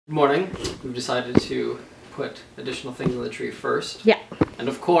Good morning. We've decided to put additional things on the tree first. Yeah. And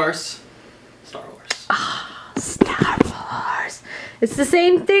of course, Star Wars. Ah, Star Wars. It's the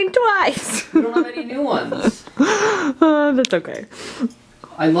same thing twice. We don't have any new ones. That's okay.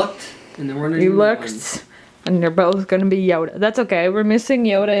 I looked and there weren't any You new looked, ones. and they're both gonna be Yoda. That's okay. We're missing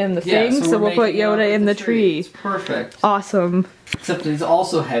Yoda in the thing, so we'll put Yoda in the tree. It's perfect. Awesome. Except it's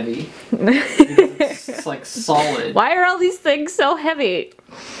also heavy. It's like solid. Why are all these things so heavy?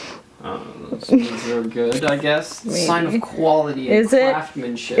 Those means they're good, I guess. Maybe. Sign of quality and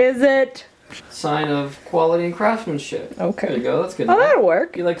craftsmanship. Is it? Sign of quality and craftsmanship. Okay. There you go. That's good. Oh, that'll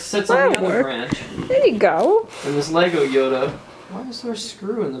work. He like sits on the That'll other work. branch. There you go. And this Lego Yoda. Why is there a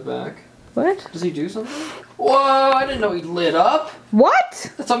screw in the back? What? Does he do something? Whoa! I didn't know he lit up.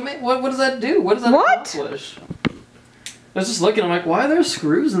 What? That's what does that do? What does that accomplish? I was just looking. I'm like, why are there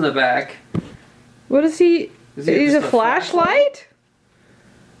screws in the back? What is he? Is he He's just a flashlight?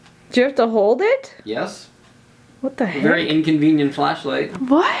 Do you have to hold it? Yes. What the A heck? very inconvenient flashlight.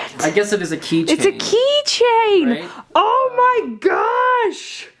 What? I guess it is a keychain. It's a keychain! Right? Oh my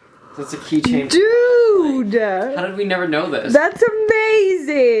gosh! That's a keychain. Dude! How did we never know this? That's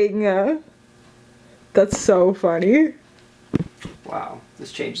amazing! That's so funny. Wow,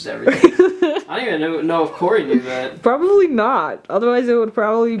 this changes everything. I don't even know if Corey knew that. Probably not. Otherwise it would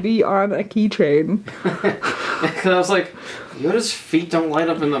probably be on a keychain. Because I was like, Yoda's feet don't light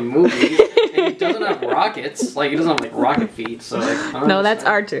up in the movie. And he doesn't have rockets. Like, he doesn't have, like, rocket feet. So, like, I don't No, that's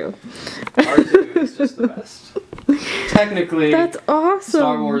understand. R2. R2 is just the best. Technically, That's awesome.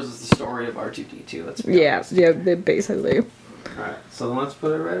 Star Wars is the story of R2-D2. Let's be honest. Yeah, basically. Alright, so then let's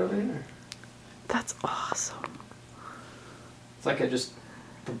put it right over here. That's awesome. It's like I just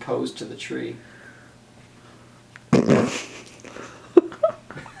proposed to the tree.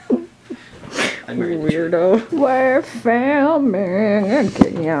 I married the tree. Weirdo. We're filming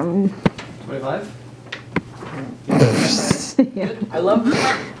again. 25? Yeah. I love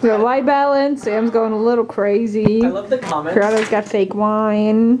We got white balance. Sam's going a little crazy. I love the comments Corrado's got fake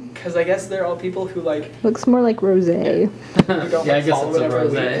wine. because I guess they're all people who like Looks more like rosé. who don't Yeah, I like, guess follow it's a whatever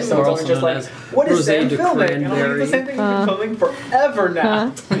rosé, week. So or it's also always just known like, as what is rosé Sam de filming? And I'm like, cranberry. it's the same thing we've been filming forever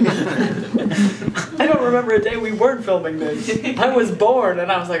now. I don't remember a day we weren't filming this. I was born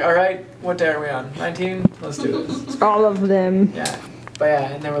and I was like, all right, what day are we on? 19? Let's do this. All of them. Yeah. But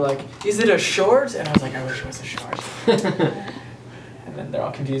yeah, and they were like, is it a short? And I was like, I wish it was a short. And then they're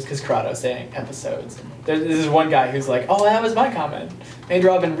all confused because Corrado's saying episodes. This is one guy who's like, oh, that was my comment. Made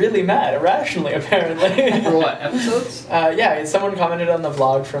Robin really mad, irrationally, apparently. For what, episodes? Yeah, someone commented on the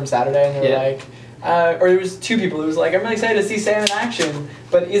vlog from Saturday and they were like, or there was two people who was like, I'm really excited to see Sam in action,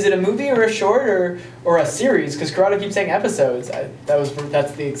 but is it a movie or a short or a series? Because Corrado keeps saying episodes.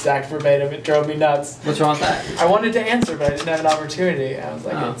 That's the exact verbatim. It drove me nuts. What's wrong with that? I wanted to answer, but I didn't have an opportunity. I was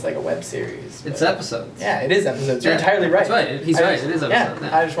like, Oh. It's like a web series. It's but- episodes. Yeah, it is episodes. You're Yeah, entirely right. That's right. He's right. It is episodes.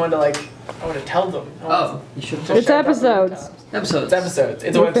 Yeah, I just wanted to I want to tell them. Oh, you should. It's episodes. Episodes. It's episodes.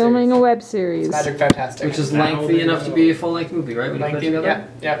 It's a We're web filming series. a web series. It's Magic Fantastic. Which is lengthy enough to be a full-length movie, right? When you put it lengthy. together.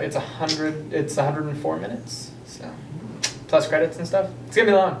 Yeah, it's 100. It's 104 minutes. So plus credits and stuff. It's gonna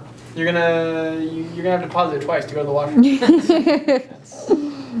be long. You're gonna have to pause it twice to go to the washroom. That's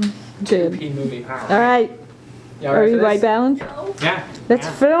Good. P movie. Alright. Y'all Are ready you for white this? balance? Yeah. Let's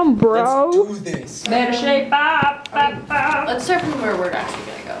film, bro. Let's do this. Better shape up. Let's start from where we're actually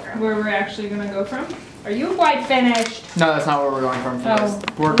gonna go from. Where we're actually gonna go from? Are you quite finished? No, that's not where we're going from. For Oh, this.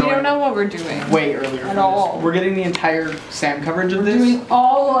 We're We going don't know what we're doing. way earlier. At for all. This. We're getting the entire Sam coverage of We're this. doing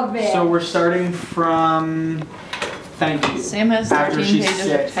all of it. So we're starting from. Thank you. Sam has After 13 she's pages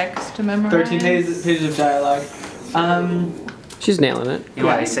sick. of text to memorize. 13 pages of dialogue. She's nailing it. You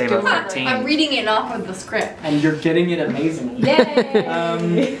want to say about 13? I'm reading it off of the script. And you're getting it amazingly.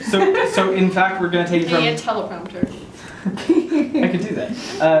 Yay! So in fact, we're gonna take I need a it from. teleprompter. I could do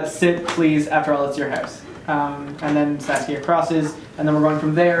that. Sit, please. After all, it's your house. And then Saskia crosses, and then we're going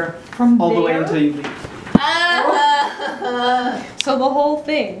from there all the way until you leave. So the whole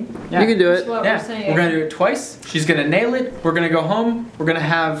thing. Yeah. You can do it. That's what Yeah, we're saying. we're gonna do it twice. She's gonna nail it. We're gonna go home. We're gonna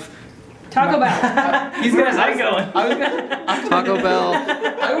have. Taco Bell. He's gonna. I was gonna. Taco Bell,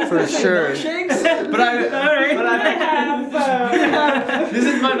 I was for gonna say sure. milkshakes, but I. This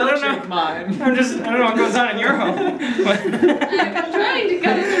is my milkshake mine. I don't know what goes on in your home. I'm trying to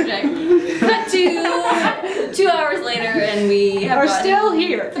cut interject. Cut to 2 hours later, and we have We're gotten still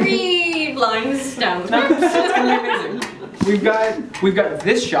here. 3 lines down. It's gonna be amazing. We've got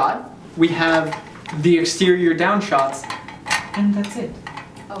this shot. We have the exterior down shots, and that's it.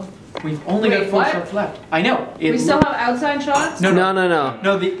 Oh. We've only got 4 shots left. I know. We still have outside shots? No. No,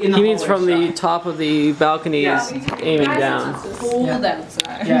 in the He means from hallway the top of the balcony is aiming down. It's cold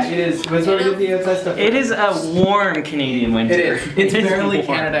outside. Yeah, it is. That's why we did the outside stuff. It is a warm Canadian winter. It is. It's barely warm.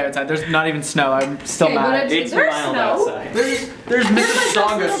 Canada outside. There's not even snow. I'm still Okay, but mad. It's There's mild snow. outside. There's There's like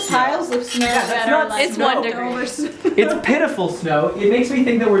Mississauga little snow. piles of snow that that's are not like It's 1 melt degree. over. It's pitiful snow. It makes me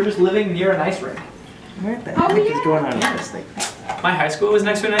think that we're just living near an ice rink. What the Oh, heck yeah. is going on in this thing? My high school was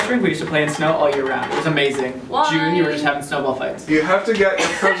next to an ice rink. We used to play in snow all year round. It was amazing. Why? June, you were just having snowball fights. You have to get your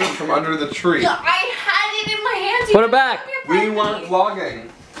present from under the tree. I had it in my hands. Put it back. We weren't vlogging.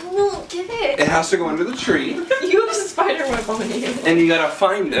 No, give it. It has to go under the tree, You have a spider web on you. and you gotta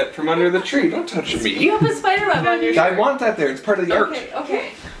find it from under the tree. Don't touch You me. have a spider web on your I shirt. want that there. It's part of the art.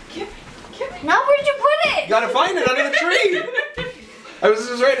 Okay. Give it. Now where'd you put You gotta find it under the tree. I was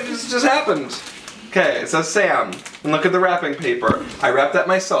just right. It just happened. Okay, it says Sam. And look at the wrapping paper. I wrapped that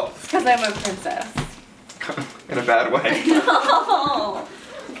myself. Because I'm a princess. In a bad way. No.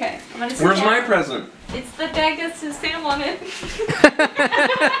 Okay, I'm gonna sit Where's down. my present? It's the bag that says Sam on it.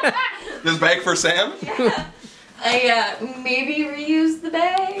 This bag for Sam? Yeah. I maybe reuse the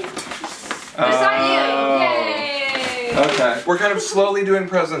bag. It's not you. Yay! Okay. We're kind of slowly doing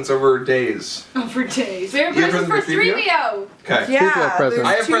presents over days. For days. We have You have presents for presents for 3BO. Okay. Yeah, presents.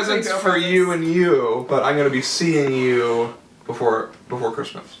 I have presents for you and you, but I'm gonna be seeing you before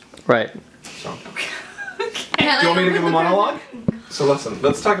Christmas. Right. So. Do you want me to give a monologue? So listen,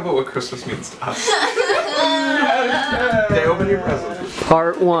 let's talk about what Christmas means to us. Okay, open your present.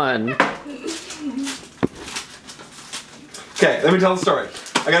 Part 1. Okay, let me tell the story.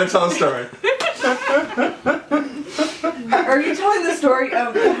 I gotta tell a story. Are you telling the story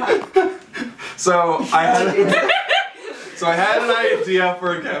of So I had an idea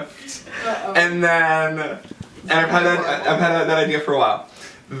for a gift, and I've had that idea for a while.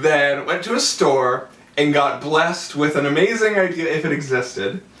 Then went to a store and got blessed with an amazing idea if it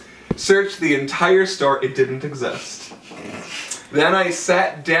existed. Searched the entire store, it didn't exist. Then I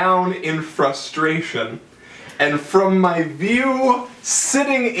sat down in frustration, and from my view,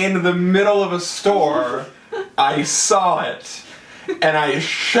 sitting in the middle of a store, I saw it. And I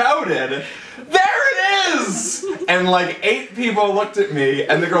shouted, "There it is!" And like 8 people looked at me,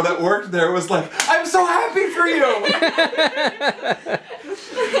 and the girl that worked there was like, "I'm so happy for you!"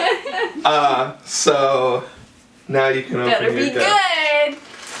 So now you can open Better your be gift. good.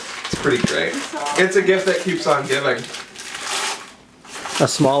 It's pretty great. It's a gift that keeps on giving. A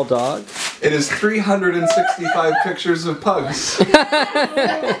small dog. It is 365 pictures of pugs. Oh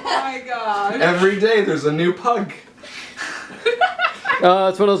my god. Every day there's a new pug.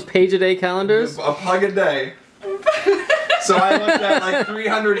 It's one of those page-a-day calendars. A pug a day. So I looked at like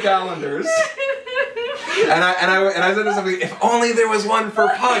 300 calendars. And I said to somebody, if only there was one for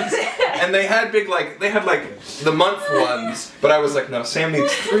pugs. And they had the month ones, but I was like, no, Sam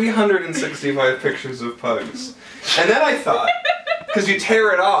needs 365 pictures of pugs. And then I thought, because you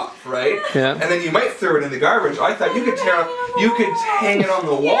tear it off, right? Yeah. And then you might throw it in the garbage. I thought you could you could hang it on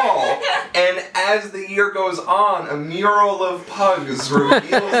the wall, and as the year goes on, a mural of pugs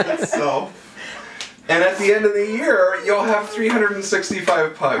reveals itself. And at the end of the year, you'll have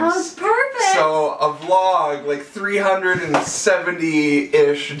 365 pugs. Oh, perfect. So a vlog, like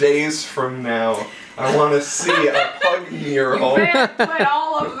 370-ish days from now, I want to see a pug mural. Put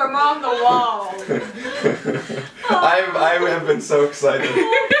all of them on the wall. I have been so excited.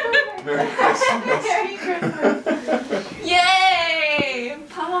 Merry Christmas. Merry Christmas. Yay!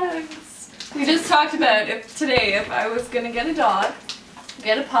 Pugs. We just talked about if I was gonna get a dog,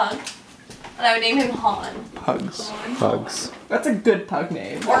 get a pug, and I would name him Han. Pugs. Pugs. That's a good pug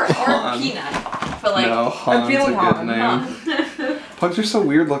name. Or Han. Peanut. But like, No, Han's feeling a good Han. name. Pugs are so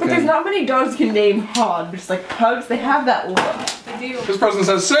weird But there's looking. not many dogs you can name Han. Just like pugs, they have that look. I do. This person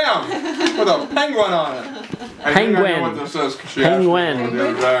says Sam with a penguin on it. I think I know Penguin. what this says 'cause she asked me Penguin. the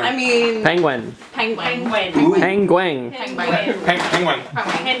other day. I mean, Penguin. penguin. Ooh. Penguin. Penguin.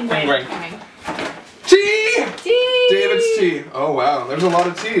 Penguin. Tea! Tea. David's tea. Oh wow, there's a lot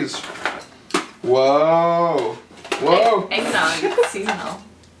of teas. Whoa. Whoa. Eggnog. Seasonal.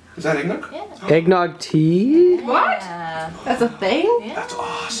 Is that eggnog? Yeah. Eggnog tea? What? Yeah. That's a thing? Yeah. That's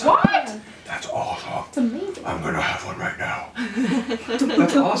awesome. What? That's awesome. It's amazing. I'm gonna have one right now.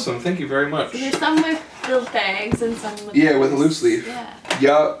 That's awesome. Thank you very much. There's some with little bags and some with Yeah, with a loose leaf. Yeah.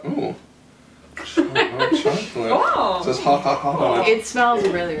 Yeah. Ooh. Chocolate. Oh. It says hot, hot, hot on it. It smells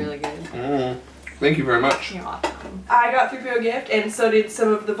really, really good. Thank you very much. You're welcome. I got 3PO gift, and so did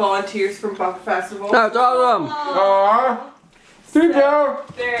some of the volunteers from Buffer Festival. That's awesome. Aww. Thank you.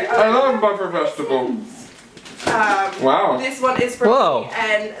 They're, I love Buffer Festival. Wow. This one is from Whoa. me,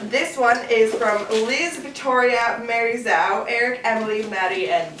 and this one is from Liz, Victoria, Mary Zhao, Eric, Emily, Maddie,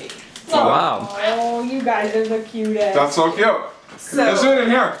 and me. Wow. Oh, you guys are the cutest. That's so cute. So, Let's do it in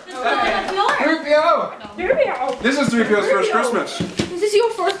here. That's yours. 3PO. This is 3PO's first Christmas. This is your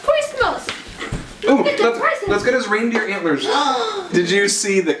first Christmas. Ooh, let's get his reindeer antlers. Did you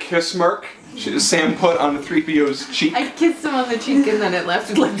see the kiss mark Sam put on 3PO's cheek? I kissed him on the cheek and then it left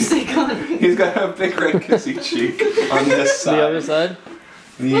with lipstick on. He's got a big red kissy cheek on this side. The other side?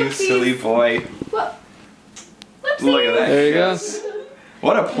 You Whoopsies. silly boy. What? Look at that There you kiss.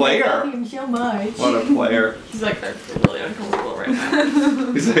 What a player. I love him so much. What a player. He's like, I feel really uncomfortable right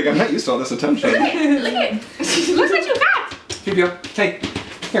now. He's like, I'm not used to all this attention. Look at Look what you got. 3PO, hey,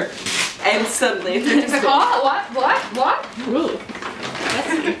 here. and suddenly they're It's just like, oh, what? Ooh.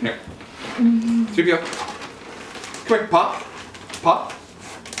 Here. 3PO. Come here, pop. Pop.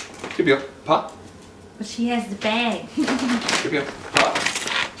 3PO, pop. But she has the bag. 3PO, pop.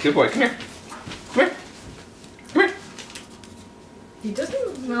 Good boy, come here. Come here. Come here. He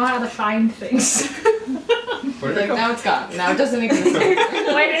doesn't know how to find things. Where did Like, it go? now it's gone. Now it doesn't exist.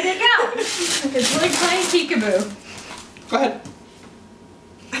 Where did it go? It's like playing peekaboo. Go ahead.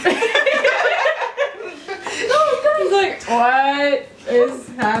 He's like, what is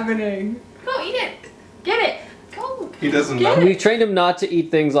happening? Go eat it. Get it. Go. He doesn't know. We trained him not to eat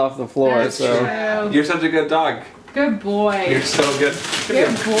things off the floor, That's so. true. You're such a good dog. Good boy. You're so good.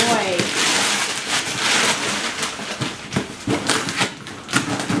 Good boy.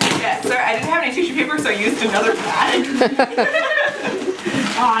 yeah, sir. I didn't have any tissue paper, so I used another bag.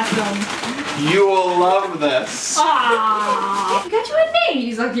 Awesome. You will love this. Aww. Got you a name.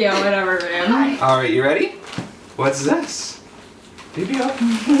 He's like, yeah, whatever, man. Alright, you ready? What's this? 3PO.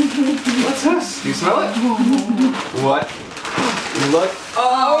 What's this? Do you smell it? What? Look.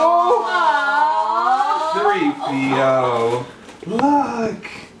 Oh! 3PO. Look.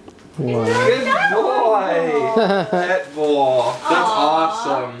 Wow. Good boy. Pet ball. That's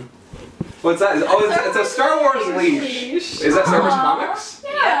awesome. What's that? Oh, it's a Star Wars leash. Is that Star Wars comics?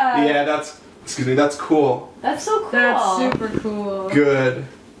 Yeah. Yeah, that's cool. That's so cool. That's super cool. Good.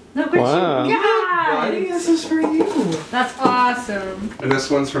 Look what Wow. you got. Buddy, this is for you. That's awesome. And this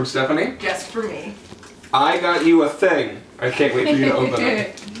one's from Stephanie. Just for me. I got you a thing. I can't wait for you to open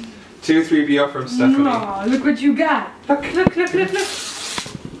it. 2 3PO from Stephanie. Aw, look what you got. Look. Look, look, look, look.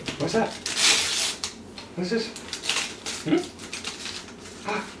 What's that? What's this?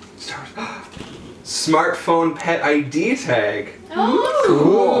 Star Wars. Smartphone pet ID tag. Oh.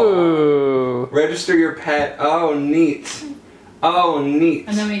 Cool. Ooh. Register your pet. Oh, neat. Oh, neat.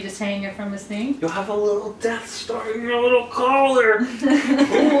 And then we just hang it from his thing. You'll have a little Death Star in your little collar.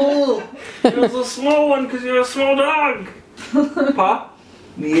 Cool. There's a small one because you're a small dog. Pop?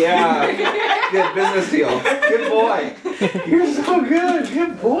 Yeah. Good business deal. Good boy. You're so good.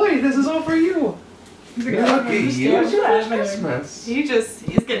 Good boy. This is all for you. Look at you. It's your first Christmas. He's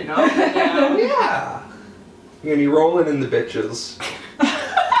getting over it now. Yeah. You're gonna be rolling in the bitches.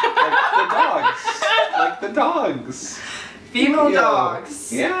 Like the dogs. Female Yeah.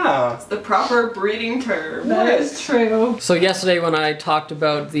 dogs. Yeah. It's the proper breeding term. That is true. So yesterday when I talked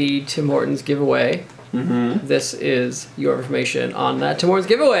about the Tim Hortons giveaway, this is your information on that Tim Hortons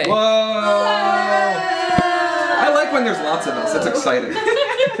giveaway. Whoa! I like when there's lots of us. It's exciting.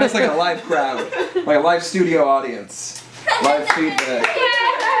 It's like a live crowd, like a live studio audience, live feedback.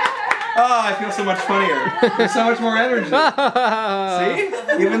 Oh, I feel so much funnier. There's so much more energy.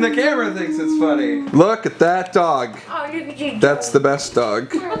 See? Even the camera thinks it's funny. Look at that dog. That's the best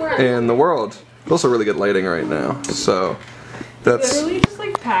dog in the world. It's also really good lighting right now. So that's. Literally just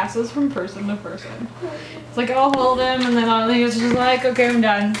like passes from person to person. It's like I'll hold him and then he's just like, okay, I'm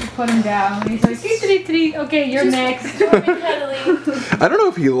done. Put him down. And he's like, "Tee, okay, you're next." I don't know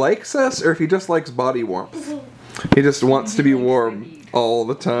if he likes us or if he just likes body warmth. He just wants to be warm all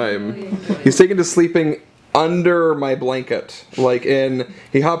the time. He's taken to sleeping under my blanket.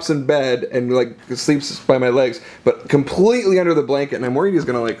 He hops in bed and like sleeps by my legs, but completely under the blanket, and I'm worried he's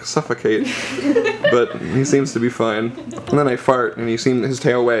gonna like suffocate. But he seems to be fine. And then I fart and his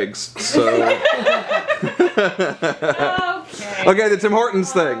tail wags, so. Okay, the Tim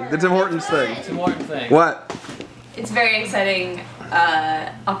Hortons thing. The Tim Hortons thing. Tim Hortons thing. What? It's a very exciting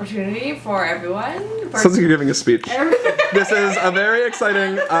opportunity for everyone. Sounds like you're giving a speech. This is a very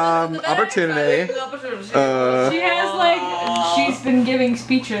exciting opportunity. She has like she's been giving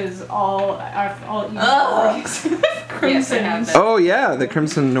speeches all evening. Yes, I have been. Oh yeah, the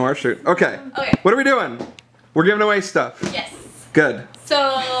Crimson Noir shirt. Okay. Okay. What are we doing? We're giving away stuff. Yes. Good.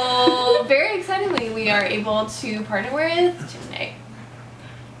 So, very excitingly, we are able to partner with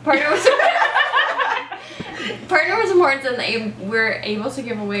partner was important, and they were able to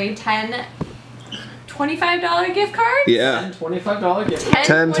give away 10 $25 gift cards. Yeah. $25 gift.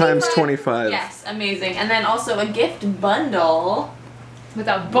 10 times 25. Yes, amazing. And then also a gift bundle With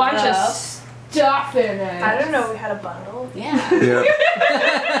a bunch of stuff in it. I don't know. We had a bundle. Yeah.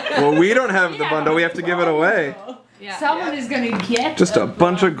 Yeah. Well, we don't have the bundle. We have to give it away. Yeah. Someone is gonna get Just a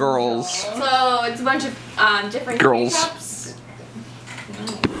bunch of girls. So it's a bunch of different Girls. cups.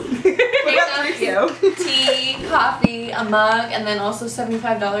 Tokyo. Tea, coffee, a mug, and then also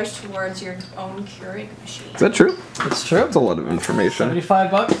 $75 towards your own Keurig machine. Is that true? It's true. That's a lot of information.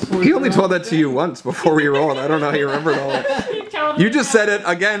 $75. He only told that to you once before we rolled. I don't know how you remembered all that. You just said it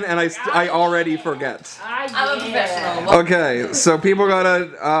again, and I already forget. I'm a professional. Okay, so people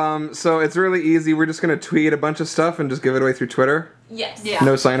gotta, so it's really easy. We're just gonna tweet a bunch of stuff and just give it away through Twitter. Yes. Yeah.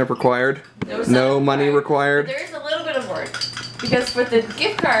 No sign up required. No money required. There is a little bit of work. Because for the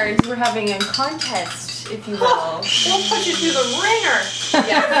gift cards, we're having a contest, if you will. We'll put you through the ringer.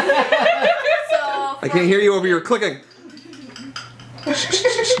 Yeah. So I can't hear you over your clicking.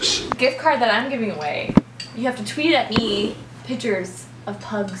 gift card that I'm giving away, you have to tweet at me pictures of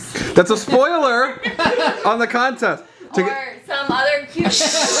pugs. That's a spoiler on the contest. To Or get- some other cute.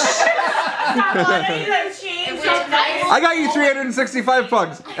 I got you 365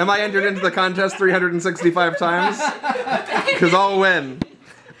 pugs. Am I entered into the contest 365 times? Because I'll win.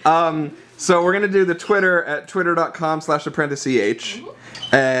 So we're gonna do the Twitter at twitter.com/ApprenticeEh,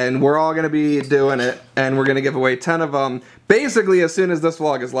 and we're all gonna be doing it, and we're gonna give away 10 of them basically as soon as this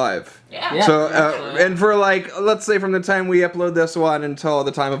vlog is live. Yeah. So and for like, let's say from the time we upload this one until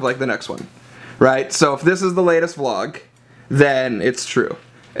the time of like the next one, right? So if this is the latest vlog, then it's true.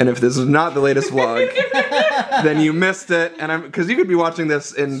 And if this is not the latest vlog, then you missed it. And because you could be watching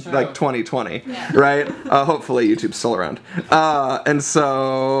this in like 2020, right? Hopefully YouTube's still around. And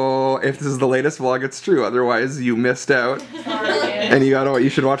so if this is the latest vlog, it's true. Otherwise, you missed out. And you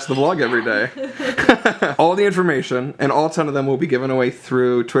should watch the vlog every day. All the information and all 10 of them will be given away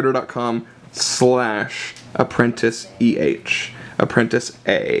through twitter.com/ApprenticeEh.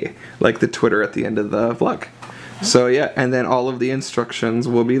 ApprenticeEh, like the Twitter at the end of the vlog. So yeah, and then all of the instructions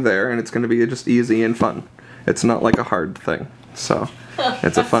will be there, and it's going to be just easy and fun. It's not like a hard thing, so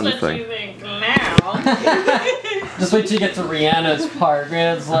it's a fun thing. Just wait till you get to Rihanna's part.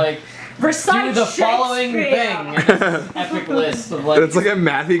 Rihanna's like, do the following thing. Epic list of like. It's like a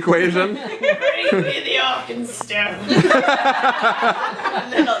math equation. Bring me the Arkenstone.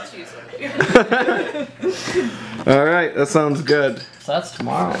 And then I'll choose one. All right, that sounds good. So that's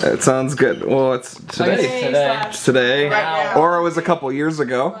tomorrow. It sounds good. Well, it's today. It's today. Right now. Or it was a couple years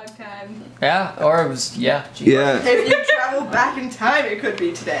ago. Yeah, or it was, yeah. Yeah. If you travel back in time, it could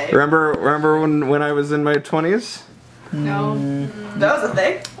be today. Remember when I was in my 20s? No. That was a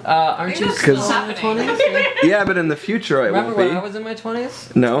thing. Aren't you still in your 20s? Yeah, but in the future I Remember won't when I be. was in my 20s?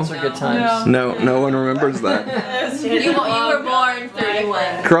 No. Those are good times. No, no one remembers that. You were born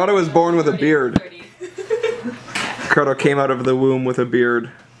 31. Corrado was born with a beard. 30. Corrado came out of the womb with a beard.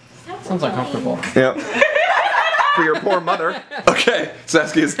 Sounds uncomfortable. Yep. For your poor mother. Okay,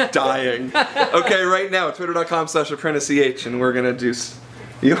 Saskia's dying. Okay, right now, twitter.com/ApprenticeEh, and we're gonna do.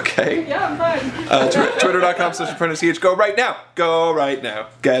 You okay? Yeah, I'm fine. Twitter.com/ApprenticeEh. Go right now. Go right now.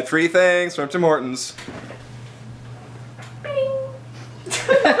 Get free things from Tim Hortons.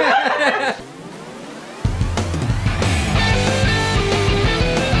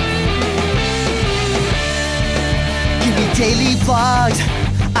 Give me daily vlogs,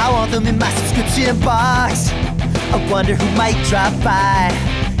 I want them in my subscription box. I wonder who might drop by,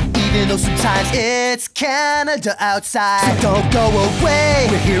 even though sometimes it's Canada outside. So don't go away,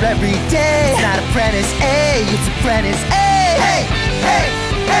 we're here every day. It's not ApprenticeEh, it's ApprenticeEh. Hey, hey,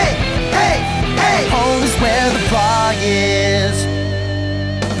 hey, hey, hey. Home is where the vlog is.